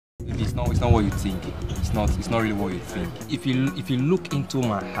It's not what you think. It's not really what you think. If you look into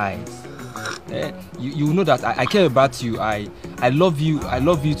my eyes, you know that I care about you. I love you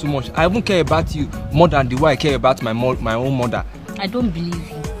too much. I even care about you more than the way I care about my own mother. I don't believe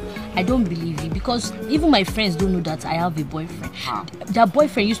you. I don't believe you because even my friends don't know that I have a boyfriend. Their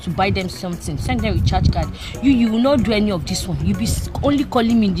boyfriend used to buy them something, send them a recharge card. You will not do any of this one. You'll be only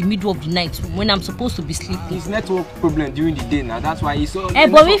calling me in the middle of the night when I'm supposed to be sleeping. It's network problem during the day now. That's why he's so.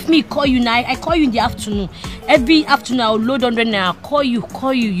 But if me call you now, I call you in the afternoon. Every afternoon I'll load 100 naira. Call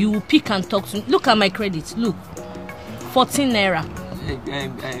you. You will pick and talk to me. Look at my credit. Look, 14 naira.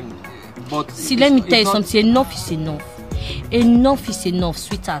 But see, let me tell you something. Enough is enough. Enough is enough,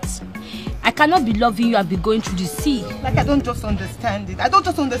 sweetheart. I cannot be loving you and be going through the sea. Like, I don't just understand it. I don't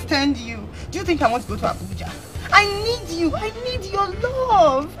just understand you. Do you think I want to go to Abuja? I need you. I need your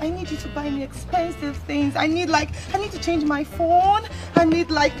love. I need you to buy me expensive things. I need to change my phone. I need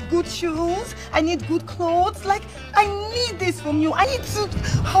good shoes. I need good clothes. I need this from you. I need to.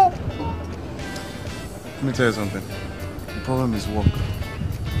 Oh. Let me tell you something. The problem is work.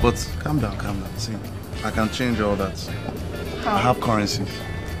 But calm down. See, I can change all that. How? I have currencies.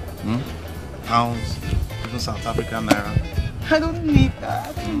 Pounds, even South African naira. I don't need that.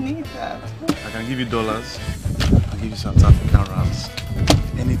 I can give you dollars. I'll give you South African rands.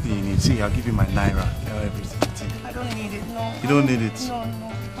 Anything you need. See, I'll give you my naira. Everything. I don't need it, no. You don't need it? No.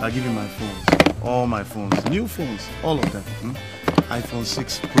 I'll give you my phones. All my phones. New phones. All of them. iPhone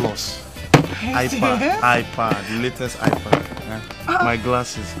 6 Plus. iPad. The latest iPad. My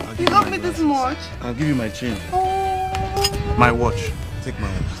glasses. You love me this much? I'll give you my chain. Oh. My watch. Take my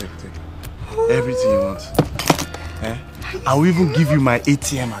watch. Take. Everything you want. I will even give you my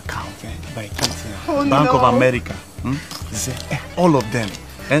ATM account. By ATM. Oh, Bank no. of America. All of them.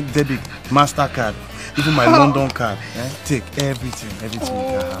 Debit, MasterCard, even my London card. Take everything you can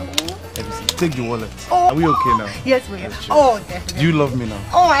have. Everything. Take the wallet. Are we okay now? Yes, we are. Oh, definitely. Do you love me now?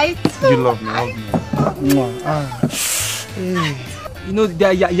 Oh, I do. You love me. You know, they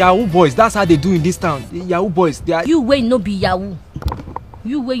are Yahoo boys. That's how they do in this town. Yahoo boys. They are. You wait no be Yahoo.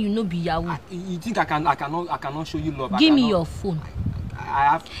 You where you no be Yahoo. You think I cannot show you love? Give me your phone.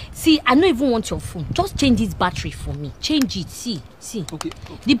 I have. See, I don't even want your phone. Just change this battery for me. Change it. See. Okay.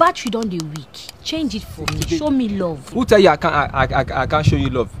 The battery don't be weak. Change it for me. Show me love. Who tell you I can't show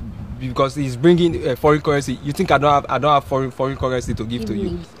you love? Because he's bringing foreign currency. You think I don't have foreign currency to give to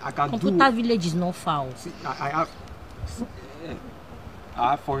you? I can Computer Village is not far. See, I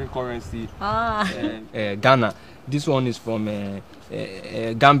have foreign currency. Ghana. This one is from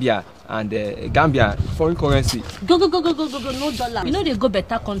Gambia, and Gambia foreign currency. Go, no dollar. You know they go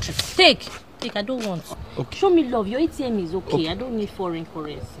better countries. Take, I don't want. Okay. Show me love. Your ATM is okay. I don't need foreign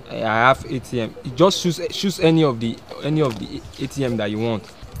currency. I have ATM. You just choose any of the ATM that you want.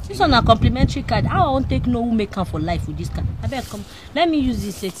 This one a complimentary card. I won't take no who make for life with this card. I better come. Let me use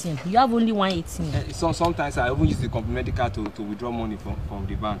this ATM. You have only one ATM. Sometimes I even use the complimentary card to withdraw money from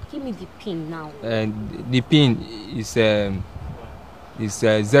the bank. Give me the pin now. And the pin is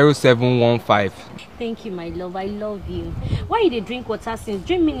 0715. Thank you, my love. I love you. Why you dey drink water since?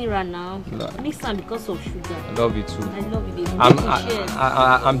 Drink mineral now. Mix time because of sugar. I love you too. I love you.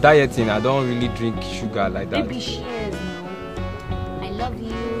 I'm dieting. I don't really drink sugar like that. Baby, cheers now. I love you.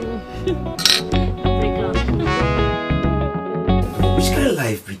 Which kind of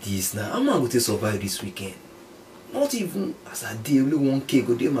life be this now? I'm not going to survive this weekend. Not even as a day, only 1K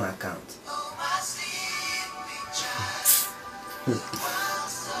go to my account.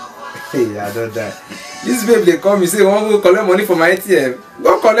 Hey, I don't die. This babe they come, you say, "Want to collect money for my ATM?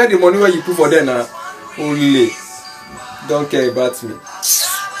 Go collect the money where you put for them now. Only don't care about me."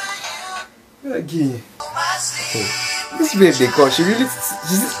 Again. Hey. This babe they call, she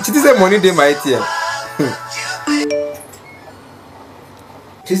say money they my ATM.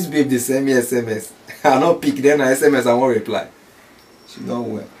 This babe they send me SMS. I not pick then I SMS I won't reply. She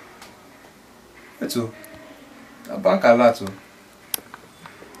don't well. That's all. A bank a lot too.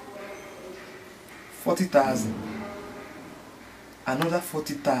 40,000. Another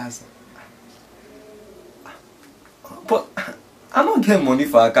 40,000. But I don't get money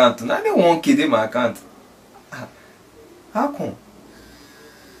for account. I don't want to my account. How come?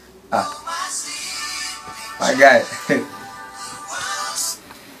 My guy.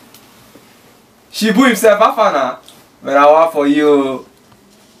 Shibu himself, Afana. But I want for you.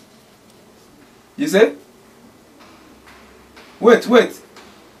 You say? Wait.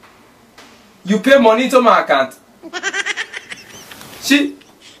 You pay money to my account. She.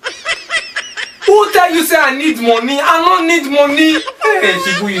 Who tell you say I need money? I don't need money. Hey,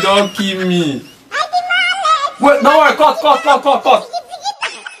 Shibu, you don't kill me. Wait, no worry, cut.